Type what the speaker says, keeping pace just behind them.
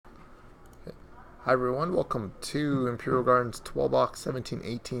Hi everyone, welcome to Imperial Gardens 12 box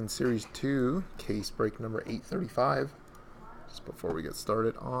 17-18 Series 2 case break number 835. Just before we get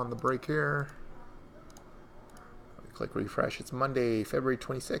started on the break here, click refresh. It's Monday, February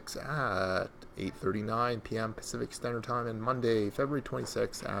 26th at 8:39 p.m. Pacific Standard Time, and Monday, February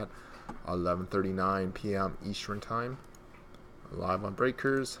 26th at 11:39 p.m. Eastern Time. Live on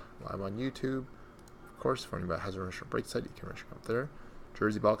Breakers, live on YouTube. Of course, if anybody has a registered break site, you can register up there.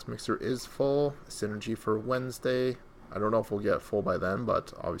 Jersey box mixer is full. Synergy for Wednesday. I don't know if we'll get full by then,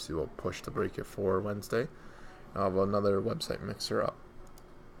 but obviously we'll push to break it for Wednesday. I'll have another website mixer up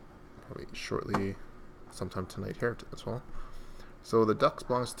probably shortly, sometime tonight here as well. So the Ducks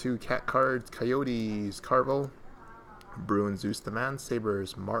belongs to Cat Cards, Coyotes, Carvo, Bruins, Zeus the Man,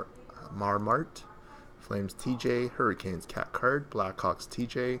 Sabres, Marmart, Flames, TJ, Hurricanes, Cat Card, Blackhawks,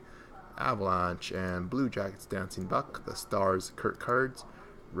 TJ, Avalanche and Blue Jackets, Dancing Buck, the Stars, Kurt Cards,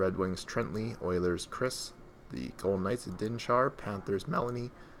 Red Wings, Trentley, Oilers, Chris, the Golden Knights, Dinshar, Panthers,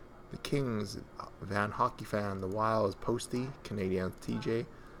 Melanie, the Kings, Van Hockey Fan, the Wilds, Posty, Canadiens, TJ,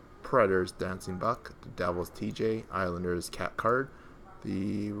 Predators, Dancing Buck, the Devils, TJ, Islanders, Cat Card,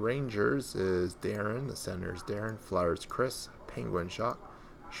 the Rangers is Darren, the Senators, Darren, Flyers, Chris, Penguin Shot,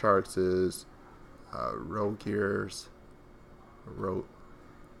 Sharks is Rogears,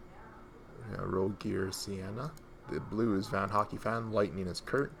 Rogear Sienna. The Blues, Van Hockey Fan, Lightning is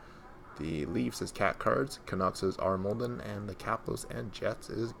Kurt. The Leafs is Cat Cards, Canucks is R. Molden, and the Capitals and Jets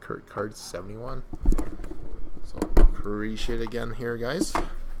is Kurt Cards 71. So appreciate it again here, guys.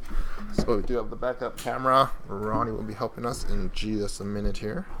 So we do have the backup camera. Ronnie will be helping us in just a minute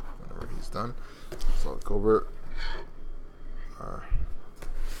here, whenever he's done. So I'll go over our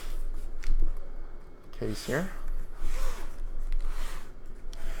case here.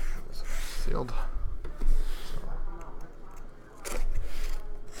 Sealed.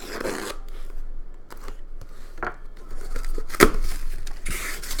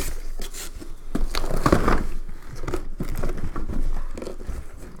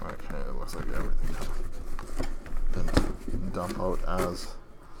 Okay, it looks like everything didn't dump out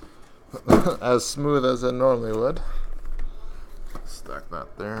as smooth as it normally would. Stack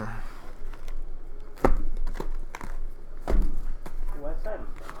that there.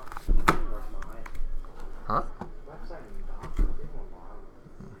 Huh?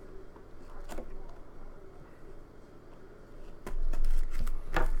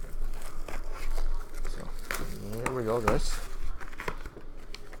 So, here we go, guys.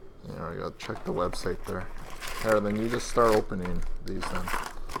 There we go. Check the website there. Here, then you just start opening these then.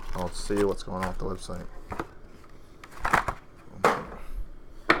 I'll see what's going on with the website.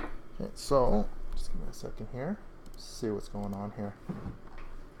 Okay, so, just give me a second here. See what's going on here.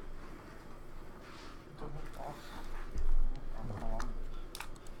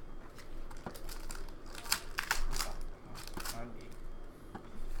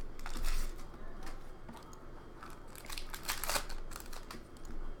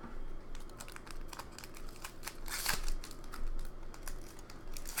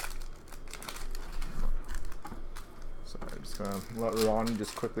 I'm just gonna let Ron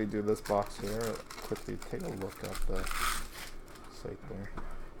just quickly do this box here. Quickly take a look at the site there.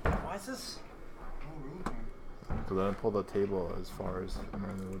 Why is this no room here? Because I didn't pull the table as far as it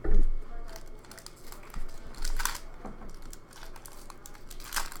normally would be.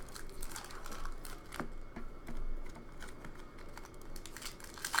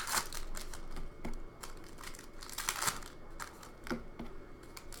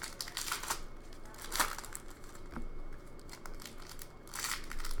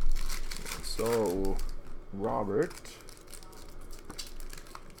 So, Robert,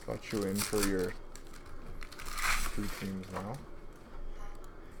 got you in for your 2 teams now.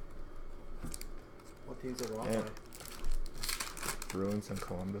 What teams are wrong? And Bruins and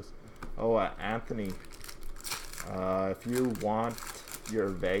Columbus. Oh, Anthony, if you want your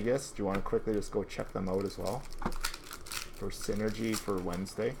Vegas, do you want to quickly just go check them out as well? For Synergy for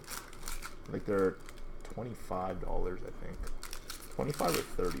Wednesday. Like they're $25, I think. 25 or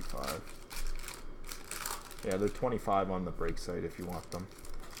 35. Yeah, they're 25 on the break site if you want them.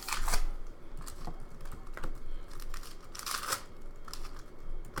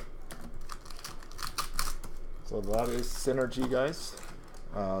 So that is Synergy, guys.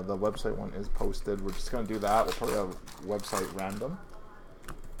 The website one is posted. We're just going to do that. We'll probably have website random.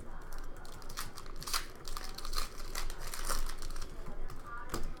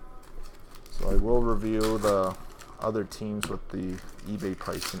 So I will review the other teams with the eBay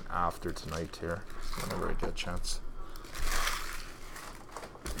pricing after tonight here, whenever I get a chance.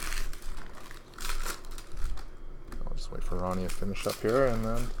 I'll just wait for Ronnie to finish up here, and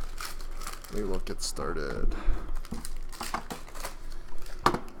then We will get started.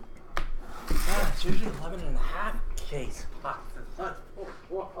 Yeah, it's usually 11.5 case.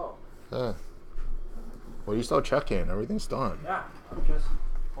 Whoa. What are you still checking? Everything's done. Yeah, I'm just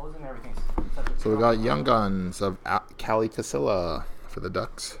closing everything. So we got Young Guns of Cali Casilla for the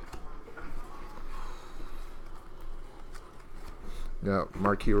Ducks. We got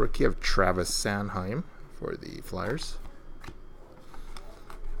Marquee Rookie of Travis Sanheim for the Flyers.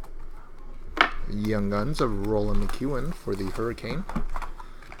 Young Guns of Roland McEwen for the Hurricane.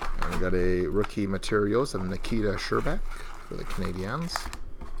 And we got a Rookie Materials of Nikita Sherbak for the Canadiens.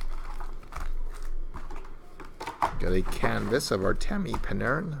 Got a canvas of Artemi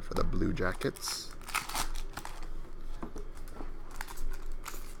Panarin for the Blue Jackets.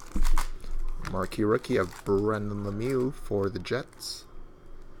 Marquee Rookie of Brendan Lemieux for the Jets.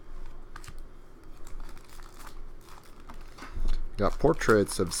 Got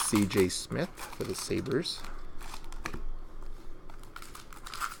portraits of C.J. Smith for the Sabres.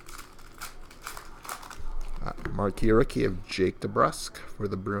 Marquee Rookie of Jake DeBrusk for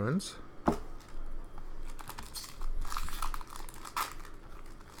the Bruins.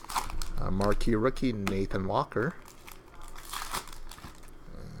 Marquee Rookie Nathan Walker.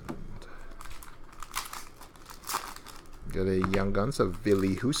 And got a Young Guns of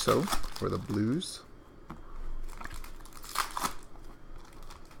Ville Husso for the Blues.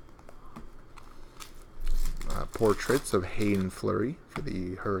 Portraits of Hayden Fleury for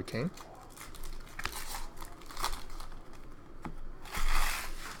the Hurricane.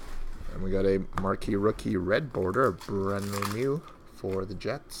 And we got a Marquee Rookie red border of Brendan Lemieux for the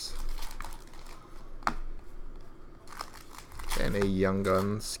Jets. And a Young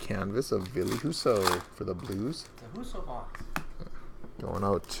Guns canvas of Ville Husso for the Blues. The Husso box. Going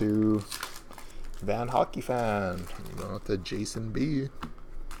out to Van Hockey Fan. Going out to Jason B.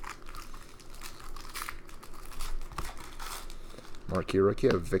 Marquee Rookie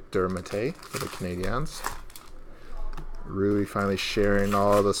of Victor Mete for the Canadiens. Rui finally sharing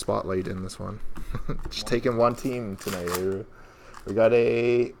all the spotlight in this one. Just taking one team tonight. We got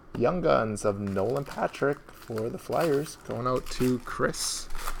a Young Guns of Nolan Patrick for the Flyers. Going out to Chris.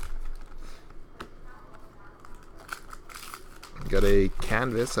 We got a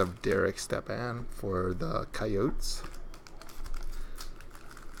canvas of Derek Stepan for the Coyotes.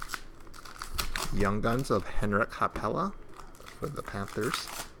 Young Guns of Henrik Haapala for the Panthers.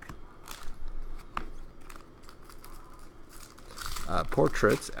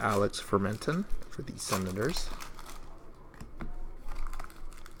 Portraits Alex Fermenton for the Senators.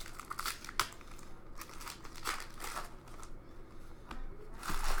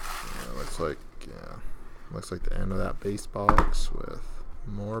 Looks like the end of that base box with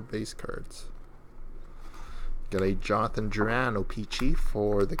more base cards. Got a Jonathan Drouin OPC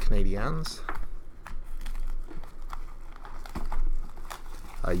for the Canadiens.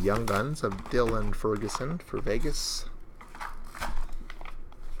 Young Guns of Dylan Ferguson for Vegas.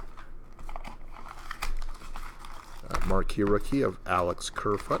 Marquee Rookie of Alex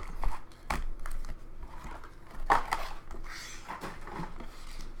Kerfoot.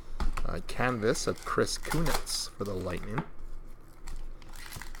 Canvas of Chris Kunitz for the Lightning.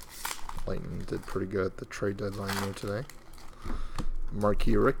 Lightning did pretty good at the trade deadline there today.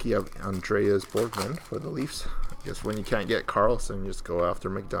 Marquee Rookie of Andreas Borgman for the Leafs. I guess when you can't get Carlson, you just go after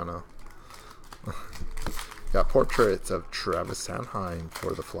McDonough. Got portraits of Travis Sanheim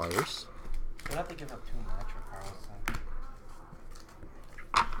for the Flyers. We'd have to give up too much for Carlson.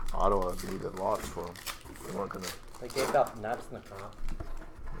 Ottawa needed lots for him. They weren't gonna. They gave up Nebsnikov.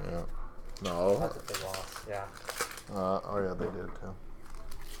 Yeah. No. That's a big loss, yeah. Oh yeah, they did too.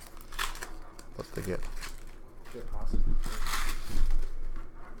 What they get? Good process.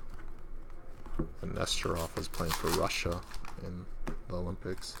 And Nesterov was playing for Russia in the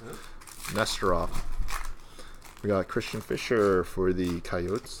Olympics. Who? Nesterov. We got Christian Fischer for the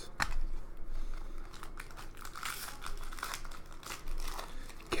Coyotes.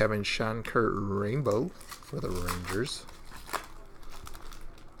 Kevin Shankert Rainbow for the Rangers.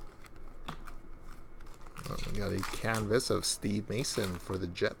 We got a canvas of Steve Mason for the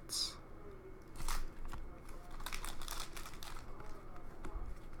Jets.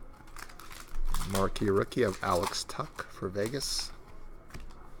 Marquee Rookie of Alex Tuck for Vegas.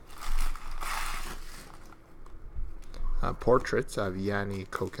 Portraits of Yanni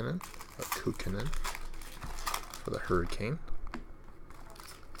Kukkonen for the Hurricane.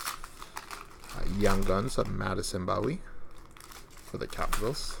 Young Guns of Madison Bowie for the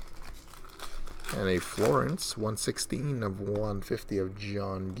Capitals. And a Florence 116 of 150 of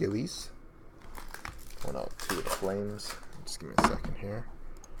John Gillies. Going out to the Flames. Just give me a second here.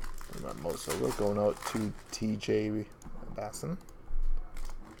 We got Mo Silver going out to TJ Basson.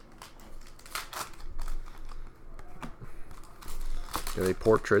 Got a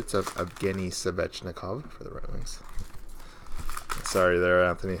portraits of Evgeny Svechnikov for the Red Wings. Sorry there,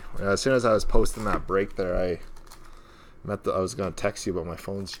 Anthony. As soon as I was posting that break there, I was going to text you, but my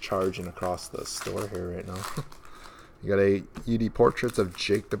phone's charging across the store here right now. You got a UD portraits of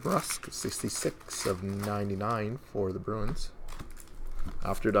Jake DeBrusk, 66 of 99 for the Bruins.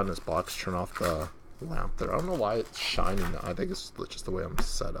 After you're done this box, turn off the lamp there. I don't know why it's shining now. I think it's just the way I'm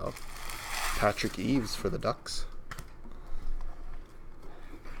set up. Patrick Eaves for the Ducks.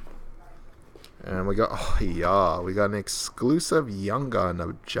 And we got, we got an exclusive Young Gun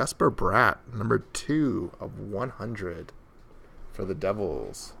of Jesper Bratt, number 2 of 100 for the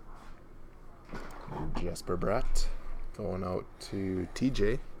Devils. Jesper Bratt going out to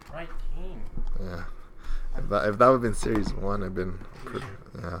TJ. Right team. Yeah. If that would have been Series 1, I've been pretty,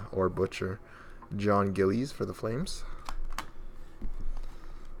 or Butcher. John Gillies for the Flames.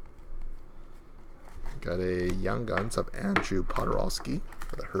 Got a Young Guns of Andrew Podorowski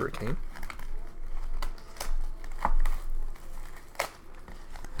for the Hurricane.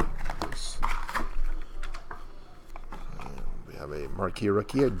 We have a marquee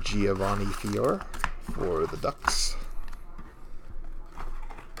rookie of Giovanni Fiore for the Ducks.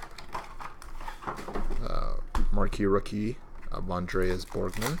 Marquee rookie of Andreas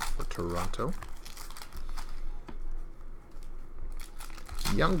Borgman for Toronto.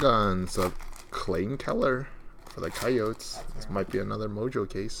 Young Guns of Clayton Keller for the Coyotes. This might be another Mojo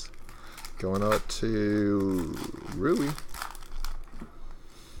case. Going out to Rui.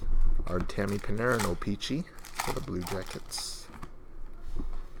 Artemi Panarin Opeachy for the Blue Jackets.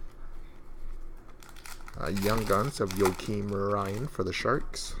 Young Guns of Joakim Ryan for the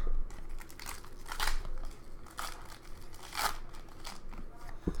Sharks.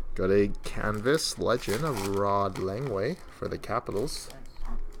 Got a canvas legend of Rod Langway for the Capitals.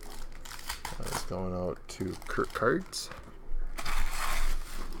 That's going out to Kurt Cards.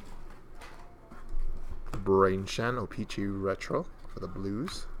 Brain Shen Opeachy Retro for the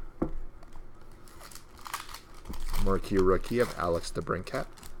Blues. Marquee rookie of Alex DeBrincat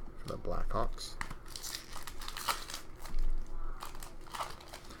for the Blackhawks.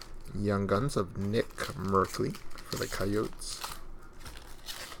 Young Guns of Nick Merkley for the Coyotes.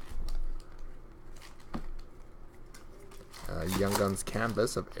 Young Guns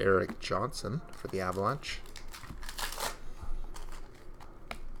canvas of Eric Johnson for the Avalanche.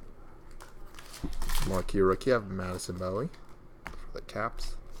 Marquee rookie of Madison Bowie for the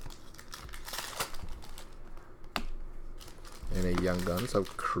Caps. And a Young Guns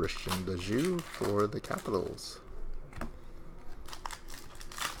of Christian Dejoux for the Capitals.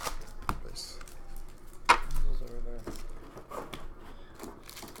 Nice.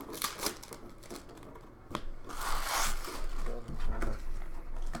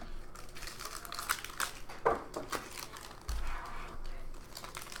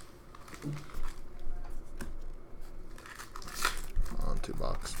 On to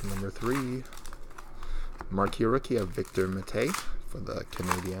box number 3. Marquee rookie of Victor Mete for the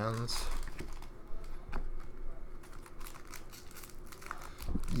Canadiens.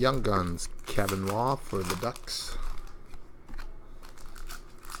 Young Guns Kevin Law for the Ducks.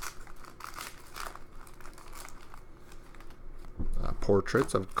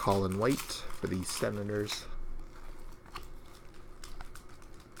 Portraits of Colin White for the Senators.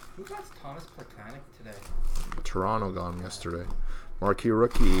 Who got Thomas Plekanec today? Toronto gone yesterday. Marquee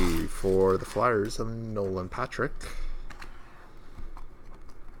rookie for the Flyers of Nolan Patrick.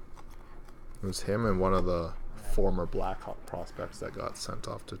 It was him and one of the former Blackhawk prospects that got sent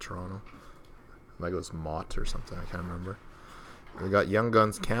off to Toronto. I think it was Mott or something, I can't remember. We got Young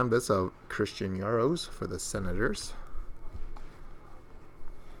Guns canvas of Christian Yaros for the Senators.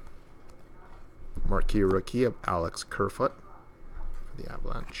 Marquee rookie of Alex Kerfoot for the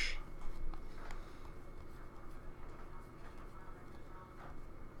Avalanche.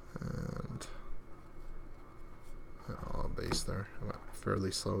 And base there. I went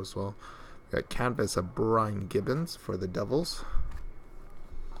fairly slow as well. We got canvas of Brian Gibbons for the Devils.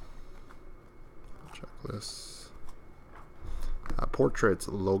 Check this. Portraits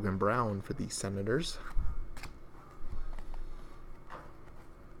Logan Brown for the Senators.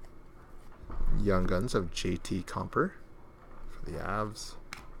 Young Guns of JT Comper for the Avs.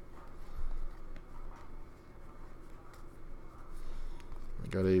 We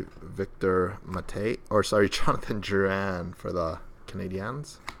got a Victor Mate, or sorry, Jonathan Duran for the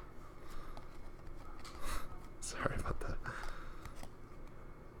Canadiens. Sorry about that.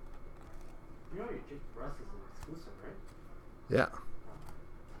 You know your Jake Bruss is an exclusive, right? Yeah.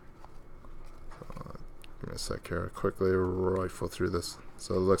 me a sec here. Quickly rifle through this.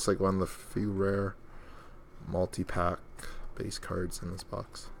 So it looks like one of the few rare multi-pack base cards in this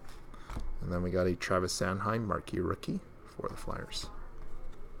box. And then we got a Travis Sanheim marquee rookie for the Flyers.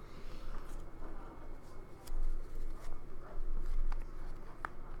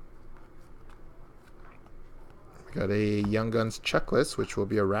 We got a Young Guns checklist, which will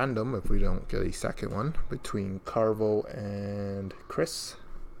be a random if we don't get a second one, between Carvo and Chris.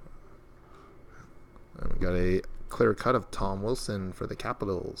 And we got a clear cut of Tom Wilson for the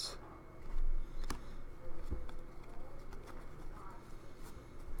Capitals.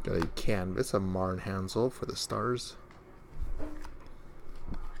 Got a canvas of Marn Hansel for the Stars.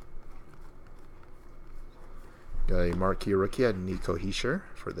 Got a marquee rookie at Nico Hischier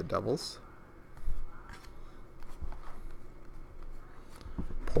for the Devils.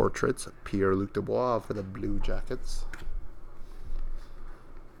 Portraits of Pierre-Luc Dubois for the Blue Jackets.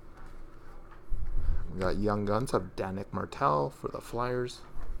 We got Young Guns of Danik Martel for the Flyers.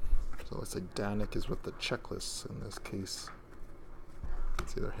 So it looks like Danik is with the checklists in this case.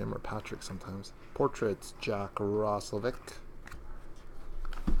 It's either him or Patrick sometimes. Portraits, Jack Roslovic.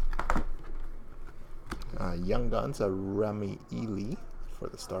 Young Guns of Remy Ely for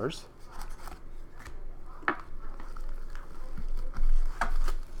the Stars.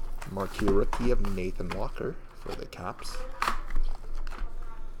 Marquee rookie of Nathan Walker for the Caps.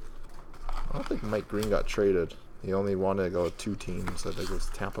 I don't think Mike Green got traded. He only wanted to go with 2 teams. I think it was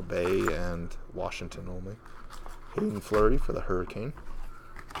Tampa Bay and Washington only. Hayden Fleury for the Hurricane.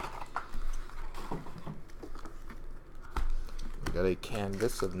 We got a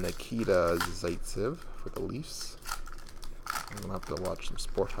canvas of Nikita Zaitsev for the Leafs. I'm going to have to watch some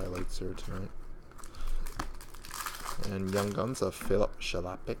sport highlights here tonight. And Young Guns of Philip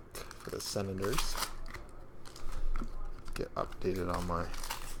Shalapik for the Senators. Get updated on my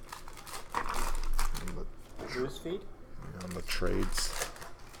Bruce feed? on the trades.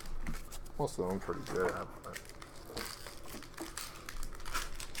 Most of them pretty good at, but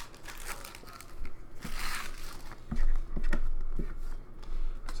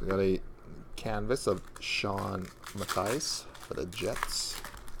so we got a canvas of Sean Mathias for the Jets.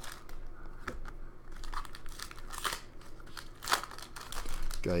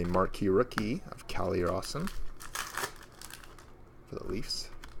 Got a marquee rookie of Calle Rawson for the Leafs.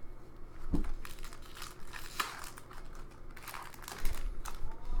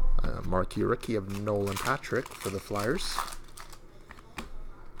 Marquee rookie of Nolan Patrick for the Flyers.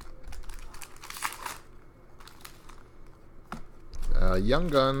 Young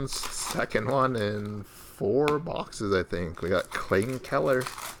Guns, second one in 4 boxes, I think. We got Clayton Keller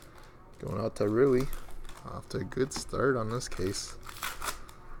going out to Rui. Off to a good start on this case.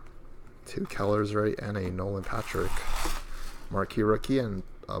 2 Kellers, right, and a Nolan Patrick. Marquee rookie and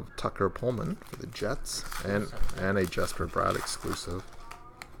of Tucker Pullman for the Jets, and a Jesper Bratt exclusive.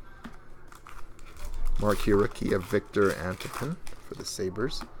 Marquee rookie of Victor Antipin for the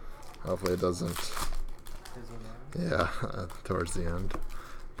Sabres. Hopefully it doesn't. Yeah, towards the end.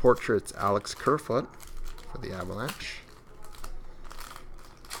 Portraits Alex Kerfoot for the Avalanche.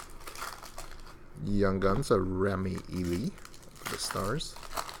 Young Guns of Remy Ely for the Stars.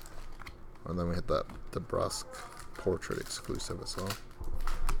 And then we hit that DeBrusque portrait exclusive as well.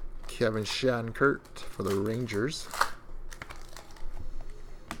 Kevin Shattenkirk for the Rangers.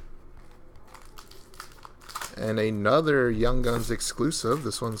 And another Young Guns exclusive.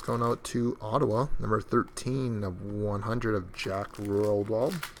 This one's going out to Ottawa. Number 13 of 100 of Jack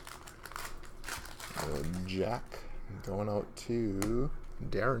Roldwald. Jack going out to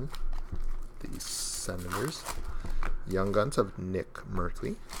Darren, the Senators. Young Guns of Nick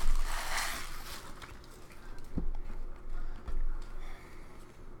Merkley.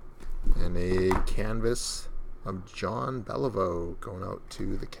 And a canvas of John Beliveau going out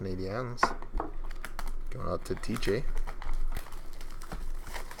to the Canadiens. Going out to TJ.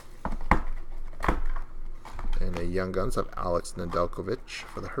 And a Young Guns of Alex Nedeljkovic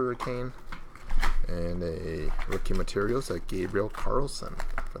for the Hurricane. And a rookie materials of Gabriel Carlson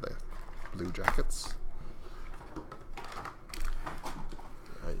for the Blue Jackets.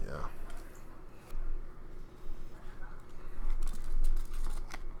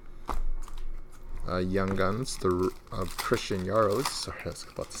 Young Guns of Christian Yaros. Sorry, I was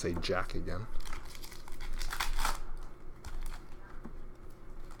about to say Jack again.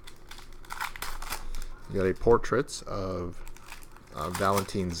 You got a portraits of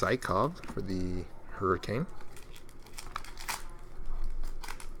Valentin Zykov for the Hurricane.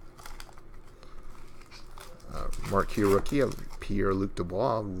 Marquee rookie of Pierre-Luc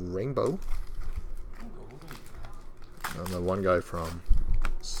Dubois, Rainbow. And the one guy from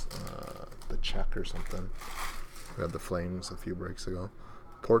the check or something. We had the Flames a few breaks ago.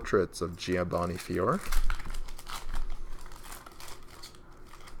 Portraits of Giovanni Fiore.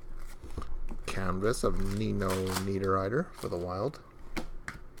 Canvas of Nino Niederreiter for the Wild.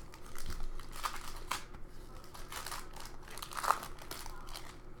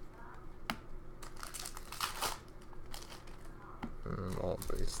 And all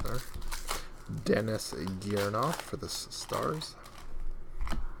base there. Dennis Giernoff for the Stars.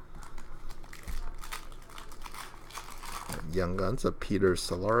 Young Guns of Peter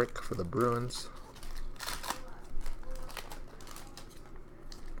Solaric for the Bruins.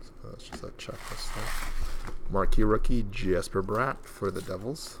 So that's just a checklist there. Marquee Rookie Jesper Bratt for the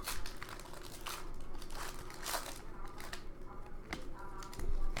Devils.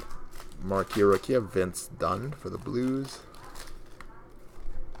 Marquee Rookie of Vince Dunn for the Blues.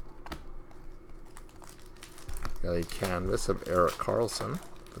 Got a canvas of Erik Karlsson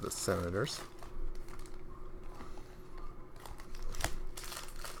for the Senators.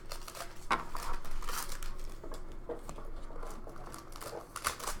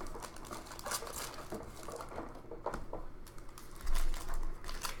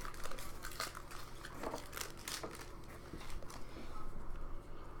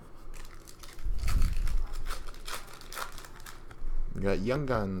 We got Young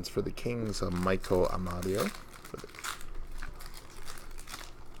Guns for the Kings of Michael Amadio.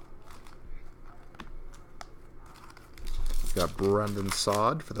 We got Brendan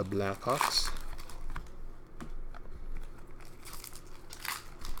Saad for the Blackhawks.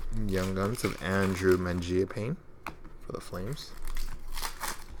 Young Guns of Andrew Mangiapane for the Flames.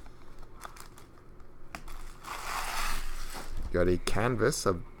 Got a canvas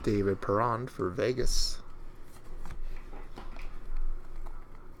of David Perron for Vegas.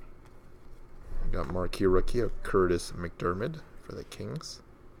 Got Marquee Rookie of Curtis McDermott for the Kings.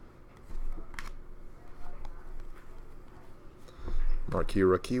 Marquee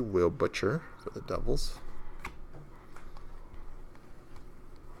Rookie Will Butcher for the Devils.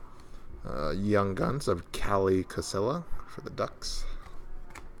 Young Guns of Callie Casella for the Ducks.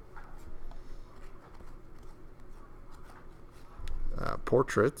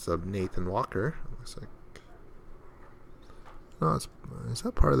 Portraits of Nathan Walker. Looks like. No, is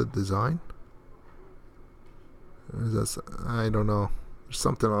that part of the design? I don't know. There's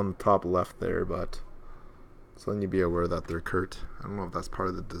something on the top left there, but so then you'd be aware that they're Kurt. I don't know if that's part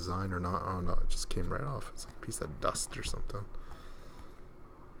of the design or not. Oh no, it just came right off. It's like a piece of dust or something.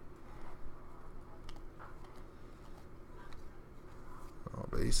 Oh,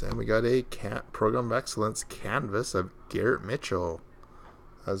 base, and we got a Program of Excellence canvas of Garrett Mitchell.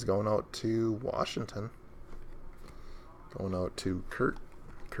 That's going out to Washington. Going out to Kurt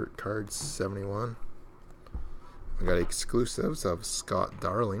Cards 71. We got exclusives of Scott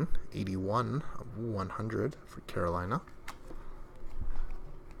Darling, 81 of 100 for Carolina.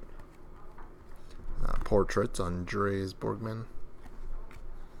 Portraits on Andres Borgman.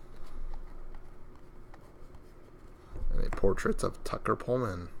 And a portrait of Tucker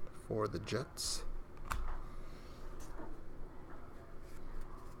Pullman for the Jets.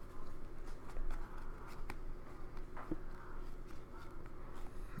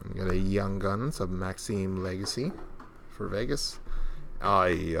 We got a Young Guns of Maxime Legacy for Vegas.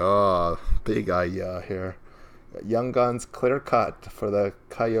 Big here. Young Guns Clear Cut for the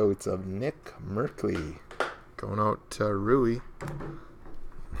Coyotes of Nick Merkley. Going out to Rui.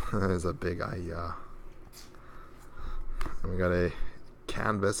 That is a big And we got a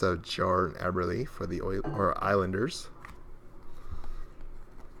canvas of Jordan Eberle for the Islanders.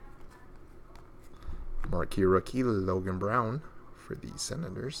 Marquee Rookie Logan Brown for the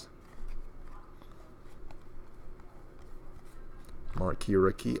Senators. Marquee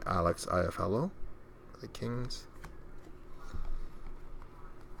Rookie Alex Iafallo for the Kings.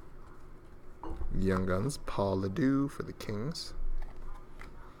 Young Guns Paul Ledoux for the Kings.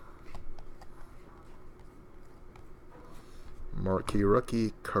 Marquee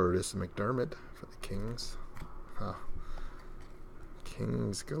Rookie Curtis McDermott for the Kings.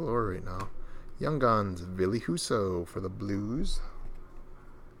 Kings galore right now. Young Guns Ville Husso for the Blues.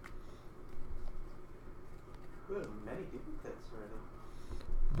 Many duplicates already.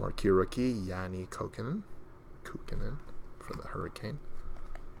 Marquee Rookie Yanni Kukkonen for the Hurricane.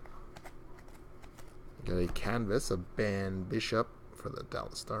 Got a canvas of Ben Bishop for the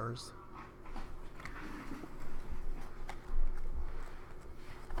Dallas Stars.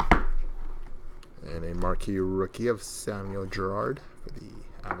 And a Marquee Rookie of Samuel Girard for the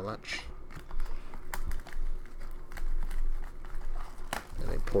Avalanche.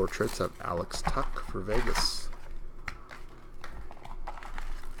 And a portrait of Alex Tuck for Vegas.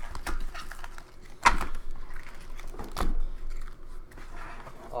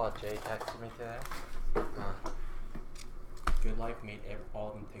 Jay texted me today. Good Life made all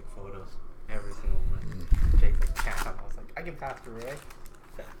of them take photos. Every single one. Jay's like, can't. I was like, I can pass through, right?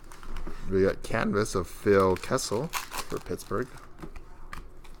 We got canvas of Phil Kessel for Pittsburgh.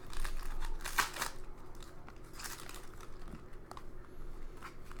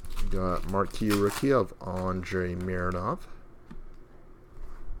 We got marquee rookie of Andrei Mironov.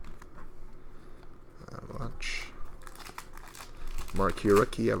 Avalanche. Marquee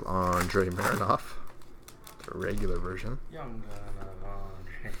rookie of Andrei Mironov. The regular version. Young gun of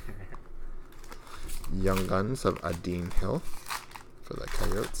Andre. Young Guns of Adine Hill for the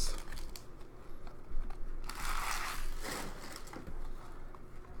Coyotes.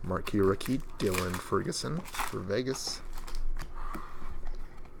 Marquee rookie Dylan Ferguson for Vegas.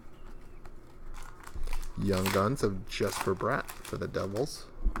 Young Guns of Jesper Bratt for the Devils.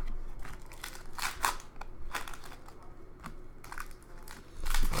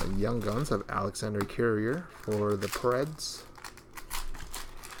 Young Guns of Alexander Carrier for the Preds.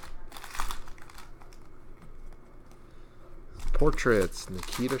 Portraits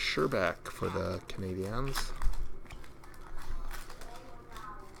Nikita Sherbak for the Canadiens.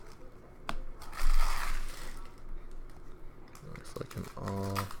 Looks like an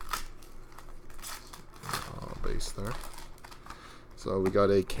all base there. So we got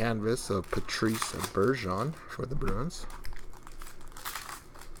a canvas of Patrice Bergeron for the Bruins.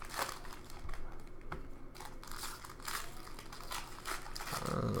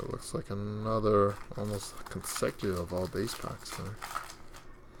 It looks like another almost consecutive all base packs there.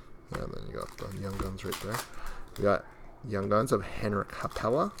 Yeah, then you got the Young Guns right there. We got Young Guns of Henrik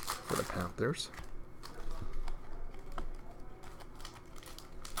Haapala for the Panthers.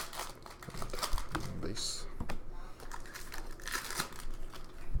 And base.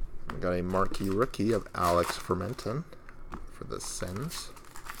 We got a marquee rookie of Alex Fermenton for the Sens.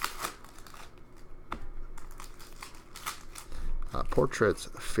 Portraits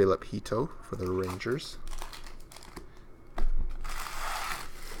Philip Hito for the Rangers.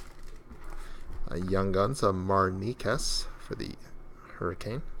 Young Guns of Marnikas for the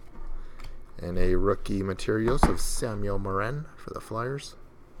Hurricane. And a rookie materials of Samuel Morin for the Flyers.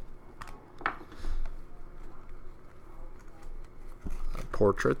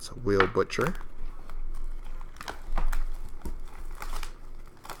 Portraits Will Butcher.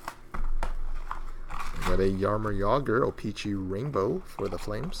 Got a Yarmer Yager O-Pee-Chee Rainbow for the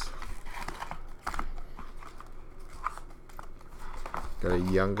Flames. Got a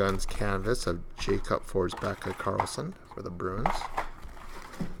Young Guns canvas of Jacob Forsbacka Karlsson for the Bruins.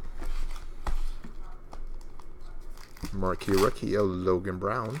 Marquee rookie of Logan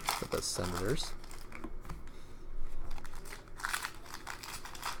Brown for the Senators.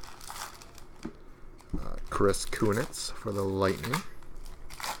 Chris Kunitz for the Lightning.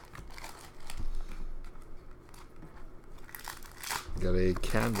 Got a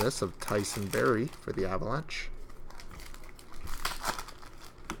canvas of Tyson Barrie for the Avalanche.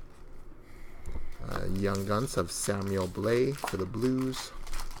 Young Guns of Samuel Blais for the Blues.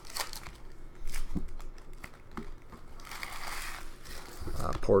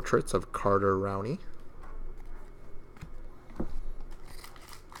 Portraits of Carter Rowney.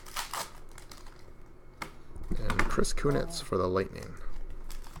 And Chris Kunitz for the Lightning.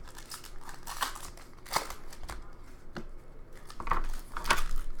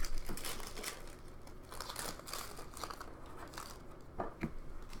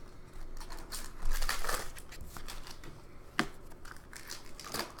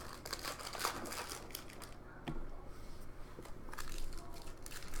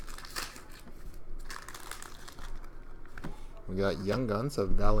 We got Young Guns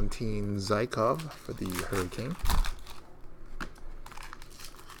of Valentin Zykov for the Hurricane.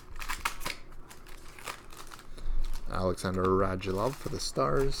 Alexander Radulov for the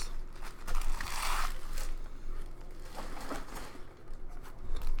Stars.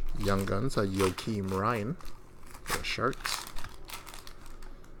 Young Guns of Joakim Ryan for the Sharks.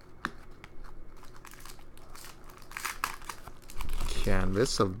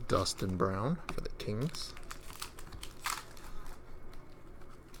 Canvas of Dustin Brown for the Kings.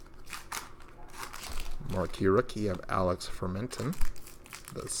 Marquee rookie of Alex Fermenton,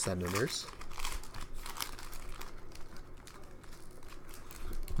 the Senators.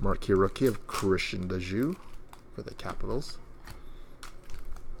 Marquee rookie of Christian Dejou for the Capitals.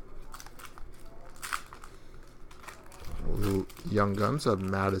 Young Guns of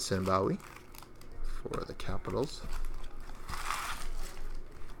Madison Bowie for the Capitals.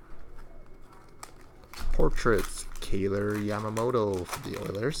 Portraits Kaylor Yamamoto for the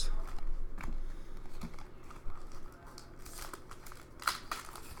Oilers.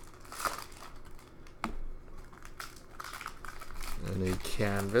 And a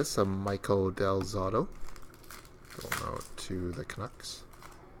canvas of Michael Del Zotto going out to the Canucks.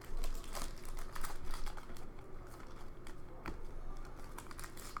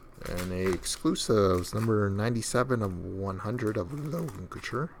 And a exclusives, number 97 of 100 of Logan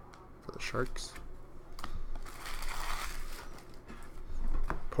Couture for the Sharks.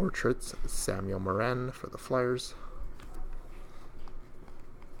 Portraits, Samuel Morin for the Flyers.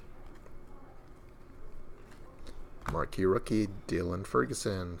 Marquee rookie, Dylan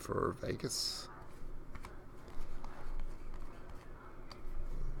Ferguson for Vegas.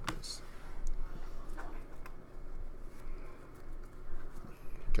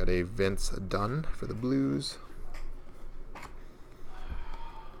 Got a Vince Dunn for the Blues.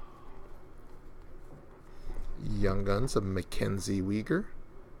 Young Guns of Mackenzie Weegar.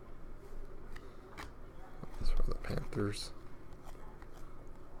 That's for the Panthers.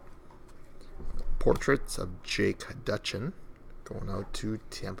 Portraits of Jake Dutchin going out to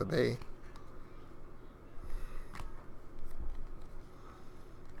Tampa Bay.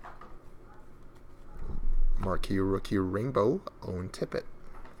 Marquee rookie rainbow, Owen Tippett,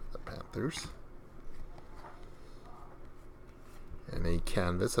 the Panthers. And a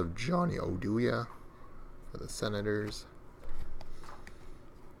canvas of Johnny Oduya for the Senators.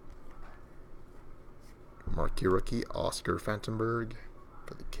 Marquee rookie Oscar Fantenberg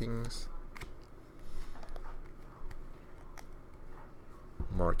for the Kings.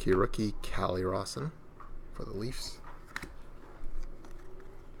 Marquee rookie Callie Rawson for the Leafs.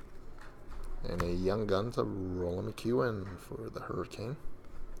 And a Young Guns of Roland McEwen for the Hurricane.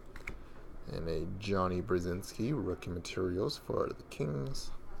 And a Johnny Brzezinski rookie materials for the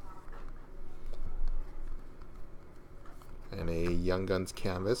Kings. And a Young Guns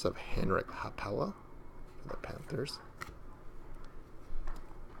canvas of Henrik Haapala for the Panthers.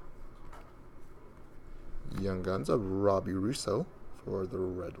 Young Guns of Robbie Russo for the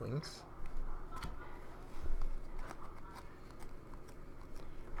Red Wings.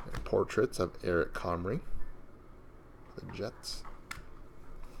 And portraits of Eric Comrie for the Jets.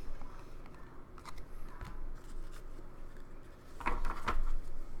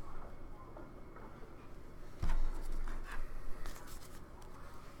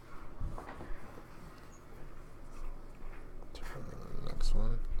 Next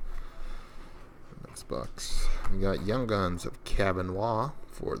one. Next box. We got Young Guns of Kevin Waugh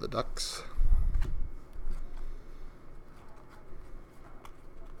for the Ducks.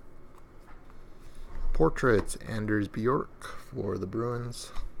 Portraits, Anders Bjork for the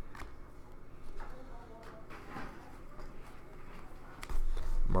Bruins.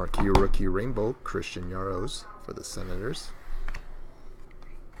 Marquee rookie rainbow, Christian Jaros for the Senators.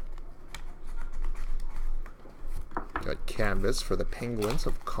 Got canvas for the Penguins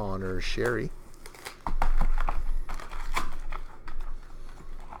of Connor Sherry.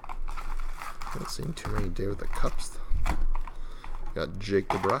 Haven't seen too many day with the Cups. Got Jake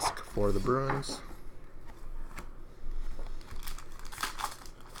DeBrusk for the Bruins.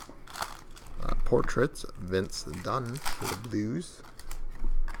 Portraits, Vince Dunn for the Blues.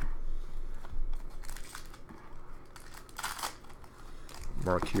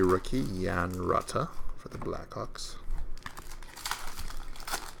 Marquee rookie, Jan Rutta for the Blackhawks.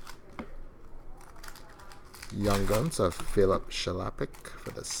 Young Guns of Philip Shalapik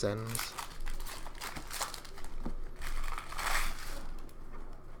for the Sens.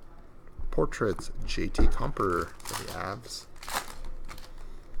 Portraits, JT Comper for the Avs.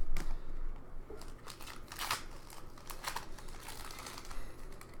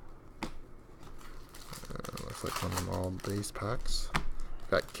 Looks like one of them all base packs.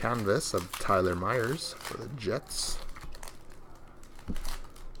 Got canvas of Tyler Myers for the Jets.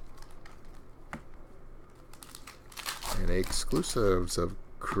 And exclusives of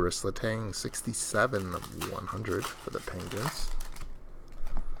Chris Letang, 67 of 100 for the Penguins.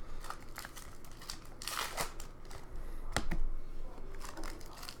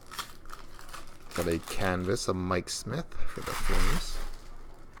 Got a canvas of Mike Smith for the Flames.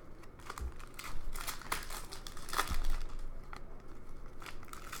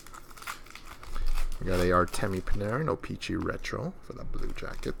 We got a Artemi Panarin O-Pee-Chee Retro for the Blue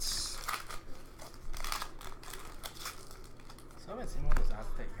Jackets. So I haven't seen one of those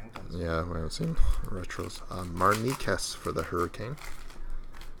Aztec Young Guns. Yeah, we haven't seen retros. Marniquez for the Hurricane.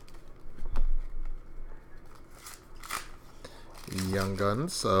 Young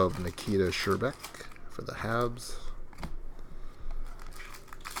Guns of Nikita Sherbak for the Habs.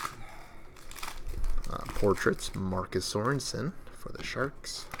 Portraits, Marcus Sorensen for the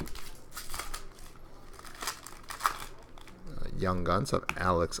Sharks. Young Guns of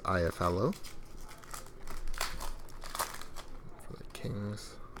Alex Iafallo for the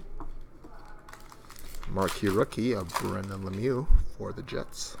Kings. Marquee rookie of Brendan Lemieux for the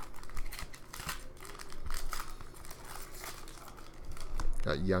Jets.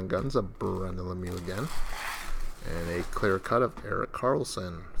 Got Young Guns of Brendan Lemieux again. And a clear cut of Erik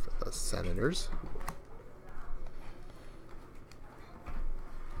Karlsson for the Senators.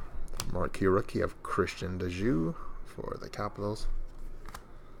 Marquee rookie of Christian Dejoux for the Capitals.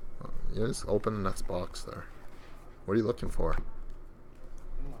 Oh, you just open the next box there. What are you looking for?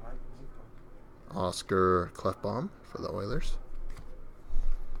 Oscar Klefbom for the Oilers.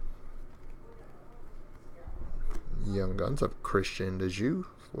 Young Guns of Christian Dejoux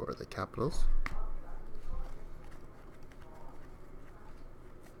for the Capitals.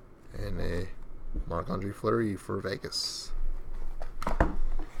 And a Marc-Andre Fleury for Vegas. It's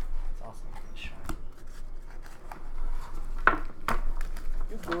awesome.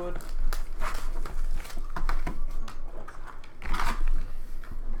 You're good.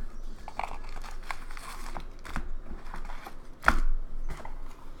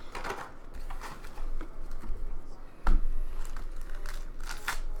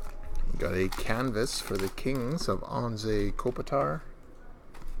 Got a canvas for the Kings of Anze Kopitar.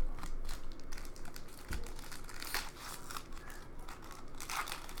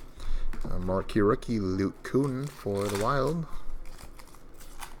 A marquee rookie Luke Kuhn for the Wild.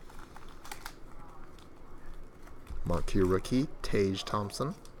 Marquee rookie Tage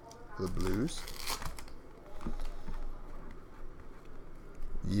Thompson for the Blues.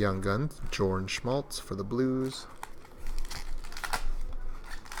 Young Guns Jordan Schmaltz for the Blues.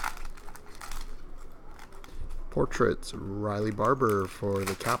 Portraits Riley Barber for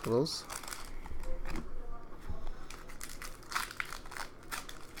the Capitals.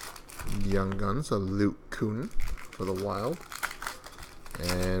 Young Guns of Luke Kuhn for the Wild.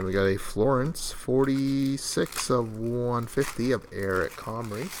 And we got a Florence 46 of 150 of Eric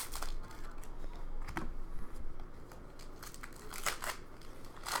Comrie.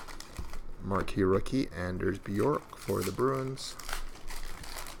 Marquee rookie Anders Bjork for the Bruins.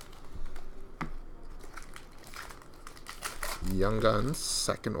 Young Guns,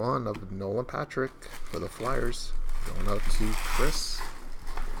 second one of Nolan Patrick for the Flyers. Going out to Chris.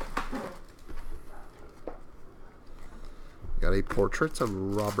 Got a portrait of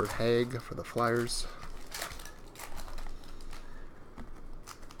Robert Haig for the Flyers.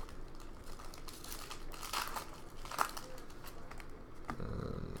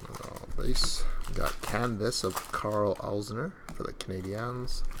 Base. Got canvas of Carl Alzner for the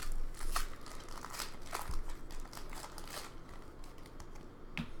Canadiens.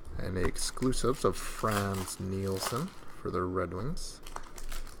 And the exclusives of Franz Nielsen for the Red Wings.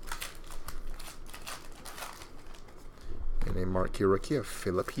 And a marquee rookie of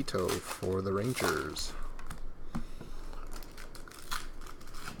Filipito for the Rangers.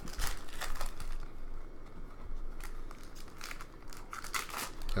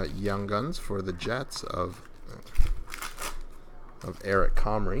 Got Young Guns for the Jets of Eric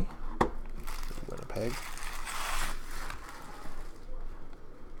Comrie, Winnipeg.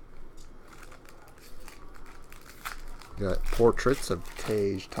 Got portraits of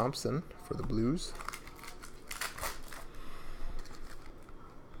Tage Thompson for the Blues.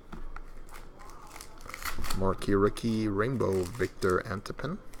 Marquee rookie Rainbow Victor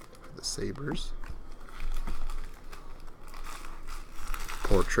Antipin for the Sabres.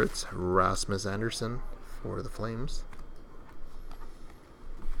 Portraits Rasmus Anderson for the Flames.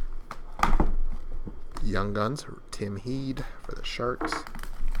 Young Guns Tim Heed for the Sharks.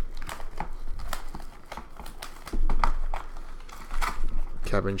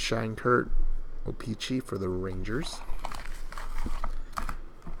 Kevin Schankert Opeachy for the Rangers.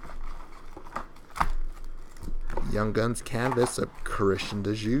 Young Guns canvas of Christian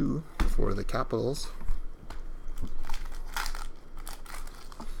Dejoux for the Capitals.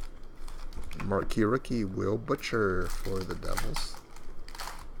 Marquee rookie Will Butcher for the Devils.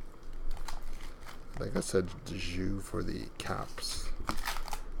 I think I said Dejoux for the Caps.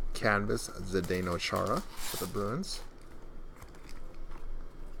 Canvas Zdeno Chara for the Bruins.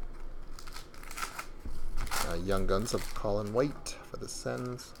 Young Guns of Colin White for the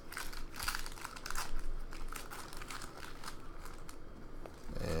Sens.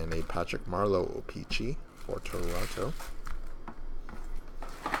 And a Patrick Marleau Opeachy for Toronto.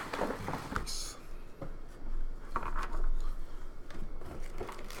 Nice.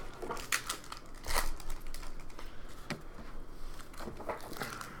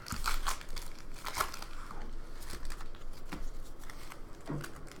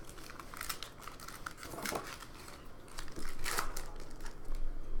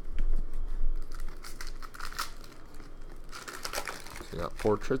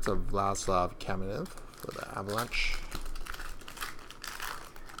 Portraits of Vladislav Kamenev for the Avalanche.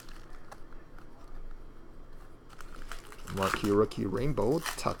 Marquee Rookie Rainbow,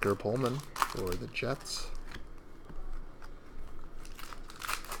 Tucker Pullman for the Jets.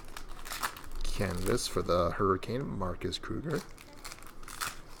 Canvas for the Hurricane, Marcus Kruger.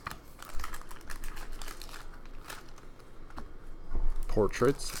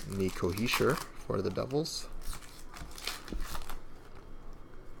 Portraits, Nico Hischier for the Devils.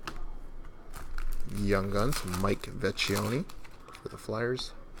 Young Guns, Mike Vecchione for the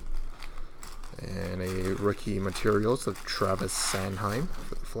Flyers. And a rookie materials of Travis Sanheim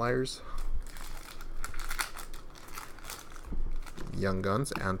for the Flyers. Young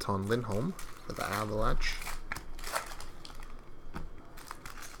Guns, Anton Lindholm for the Avalanche.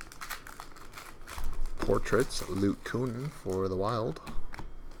 Portraits, Luke Kunin for the Wild.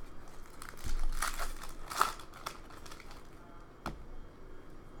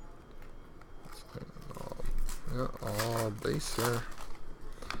 All base here.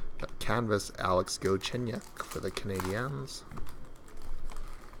 Got canvas, Alex Galchenyuk for the Canadiens.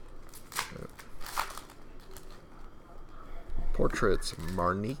 Portraits,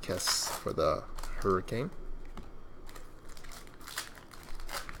 Marnikas for the Hurricane.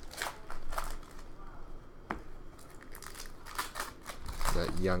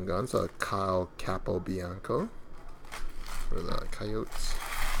 Got Young Guns, Kyle Capobianco for the Coyotes.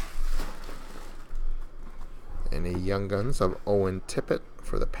 And a Young Guns of Owen Tippett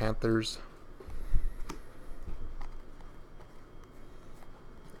for the Panthers.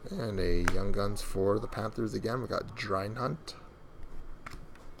 And a Young Guns for the Panthers again. We got Dreinhunt.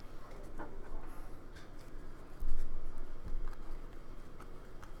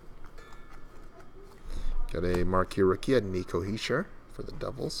 Got a Marquee Rookie at Nico Hischier for the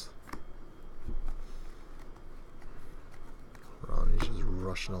Devils. Ronnie's just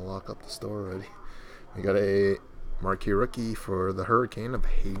rushing to lock up the store already. We got a Marquee Rookie for the Hurricane of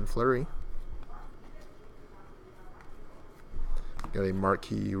Hayden Fleury. Got a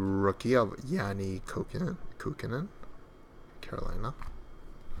Marquee Rookie of Yanni Kukkonen, Carolina.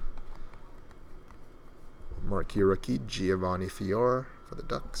 Marquee Rookie Giovanni Fiore for the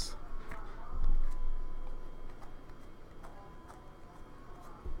Ducks.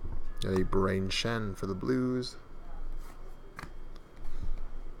 Got a Brain Shen for the Blues.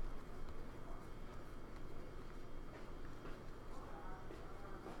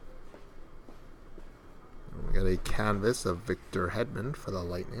 We got a canvas of Victor Hedman for the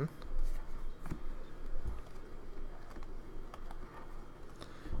Lightning.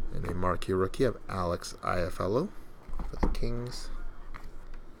 And a Marquee Rookie of Alex Iafallo for the Kings.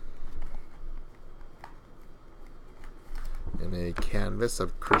 And a canvas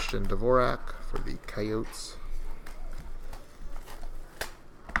of Christian Dvorak for the Coyotes.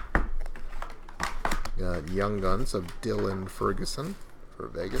 Got Young Guns of Dylan Ferguson for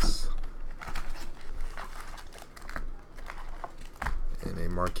Vegas. And a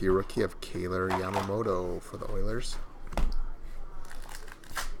Marquee Rookie of Kaylor Yamamoto for the Oilers.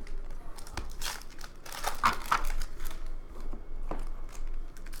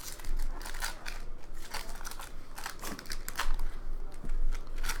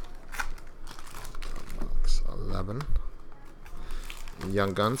 Box 11.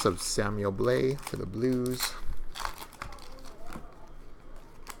 Young Guns of Samuel Blais for the Blues.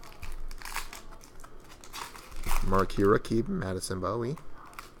 Marquee Rookie Madison Bowie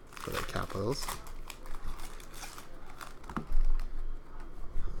for the Capitals.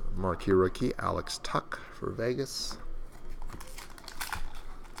 Marquee Rookie Alex Tuck for Vegas.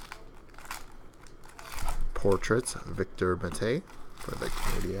 Portraits Victor Mete for the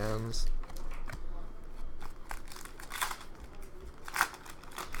Canadiens.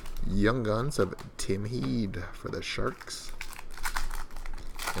 Young Guns of Tim Heed for the Sharks.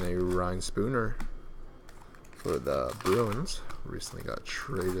 And a Ryan Spooner for the Bruins. Recently got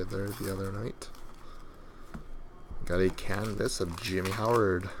traded there the other night. Got a canvas of Jimmy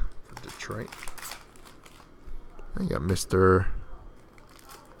Howard for Detroit. I got Mr.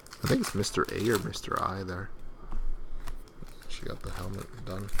 I think it's Mr. A or Mr. I there. She got the helmet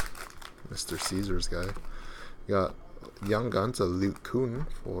done. Mr. Caesar's guy. Got Young Guns of Luke Kuhn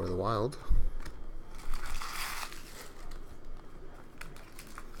for the Wild.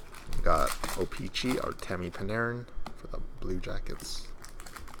 Got Opeachy Artemi Panarin for the Blue Jackets.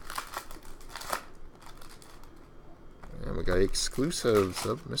 And we got exclusives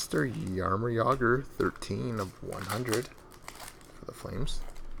of Mr. Jaromir Jagr, 13 of 100 for the Flames.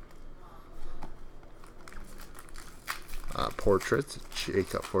 Portraits,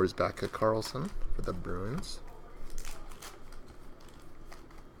 Jacob Forsbacka Karlsson for the Bruins.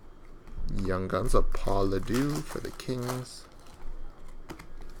 Young Guns of Paul Ledoux for the Kings.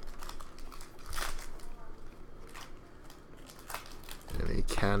 And a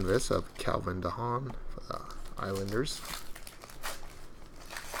canvas of Calvin DeHaan for the Islanders.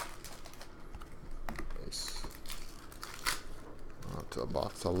 Nice. On to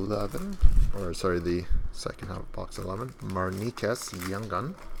box 11. Or, sorry, the second half of box 11. Marnikas Young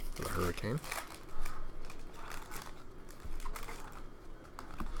Gun for the Hurricane.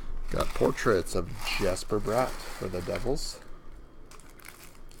 Got portraits of Jesper Bratt for the Devils.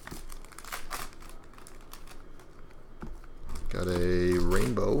 Got a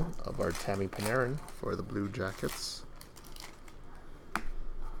rainbow of our Tammy Panarin for the Blue Jackets.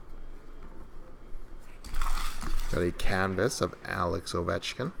 Got a canvas of Alex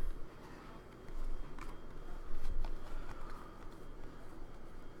Ovechkin.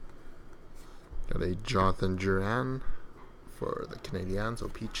 Got a Jonathan Duran for the Canadiens,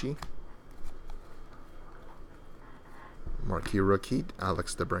 Opeachy. Marquee rookie,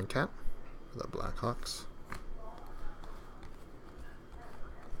 Alex DeBrincat for the Blackhawks.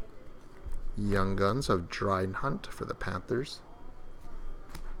 Young Guns of Dryden Hunt for the Panthers.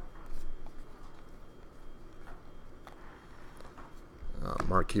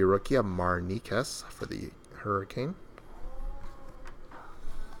 Marquee rookie of Marnikas for the Hurricane.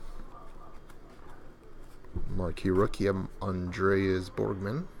 Marquee rookie of Andreas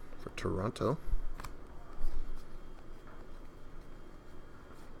Borgman for Toronto.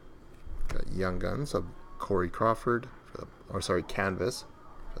 Got Young Guns of Corey Crawford for the, canvas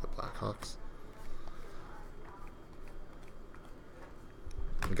for the Blackhawks.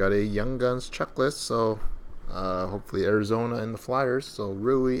 We got a Young Guns checklist, so hopefully Arizona and the Flyers. So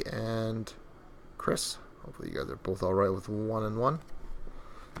Rui and Chris, hopefully you guys are both all right with 1 and 1.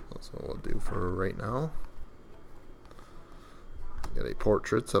 That's what we'll do for right now. Got a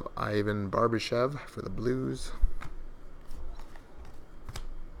portraits of Ivan Barbashev for the Blues.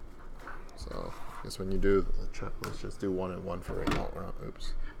 So I guess when you do the checklist, just do 1 and 1 for right now.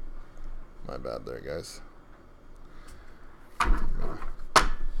 Oops, my bad there, guys.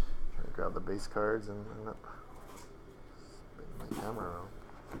 Grab the base cards and end up spinning my camera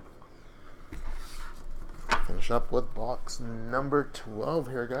around. Finish up with box number 12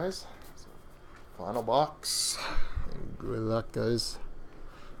 here, guys. So, final box. And good luck, guys.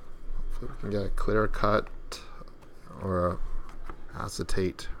 Hopefully we can get a clear cut or a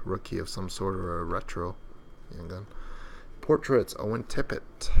acetate rookie of some sort or a retro Young Gun. Portraits, Owen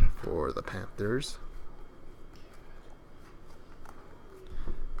Tippett for the Panthers.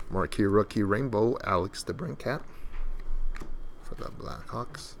 Marquee rookie rainbow, Alex DeBrincat for the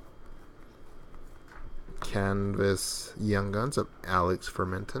Blackhawks. Canvas Young Guns of Alex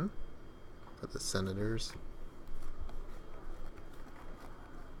Fermenton for the Senators.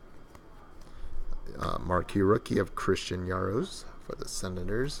 Marquee rookie of Christian Yaros for the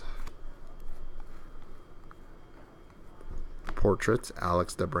Senators. Portraits,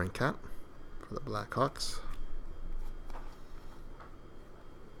 Alex DeBrincat for the Blackhawks.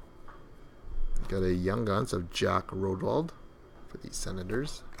 Got a Young Guns of Jack Rodwald for the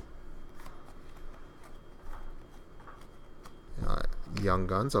Senators. Young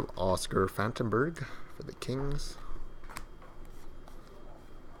Guns of Oscar Fantenberg for the Kings.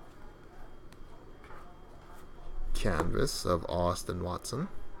 Canvas of Austin Watson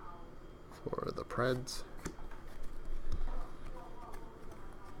for the Preds.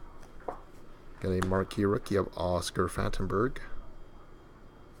 Got a marquee rookie of Oscar Fantenberg.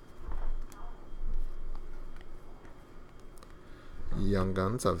 Young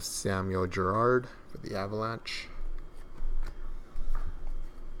Guns of Samuel Girard for the Avalanche.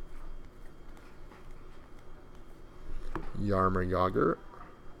 Jaromir Jagr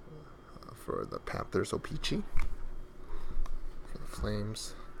for the Panthers, Opeachy for the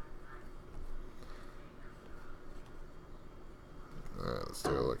Flames. Let's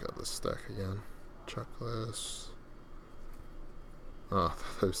take a look at the stack again. Checklist. Oh,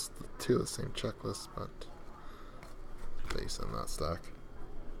 there's two of the same checklists, but base in that stack.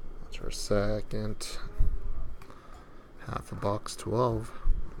 That's our second half of box 12.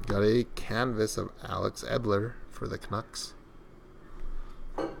 Got a canvas of Alex Edler for the Canucks.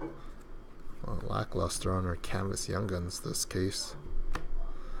 Well, lackluster on our canvas Young Guns this case.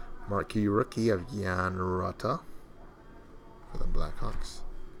 Marquee rookie of Jan Rutta for the Blackhawks.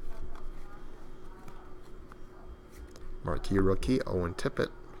 Marquee rookie Owen Tippett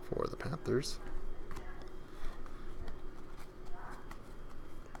for the Panthers.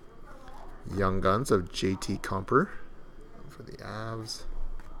 Young Guns of JT Compher for the Avs.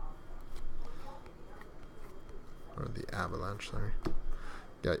 Or the Avalanche, sorry.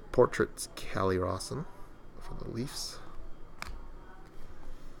 Got portraits, Callie Rawson for the Leafs.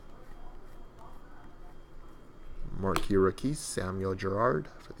 Marquee rookies, Samuel Girard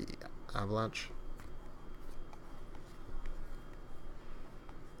for the Avalanche.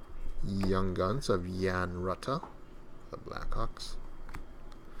 Young Guns of Jan Rutta, the Blackhawks.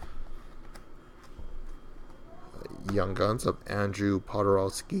 Young Guns of Andrew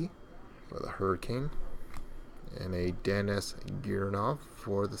Podorowski for the Hurricane. And a Denis Gironov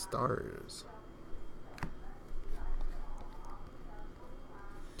for the Stars.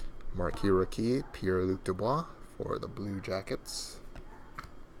 Marquee rookie, Pierre-Luc Dubois for the Blue Jackets.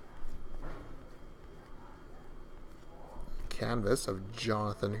 Canvas of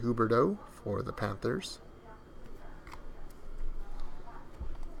Jonathan Huberdeau for the Panthers.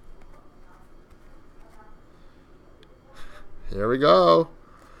 Here we go.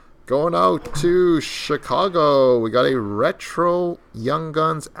 Going out to Chicago. We got a retro Young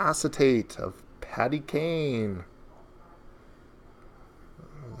Guns acetate of Patty Kane.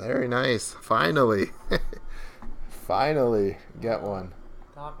 Very nice. Finally. Finally get one.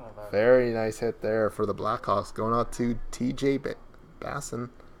 Very nice hit there for the Blackhawks. Going out to TJ Basson.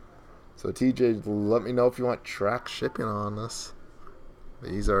 So TJ, let me know if you want track shipping on this.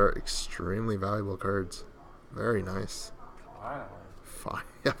 These are extremely valuable cards. Very nice.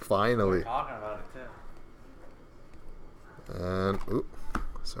 Finally. We're talking about it too. And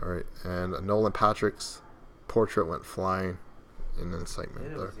and Nolan Patrick's portrait went flying in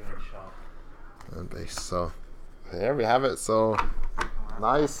excitement there. And base. So there we have it. So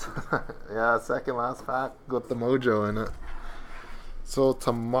nice. Yeah, second last pack with the mojo in it. So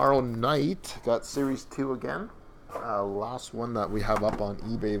tomorrow night got Series 2 again. Last one that we have up on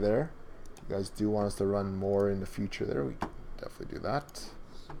eBay there. If you guys do want us to run more in the future there, we can definitely do that.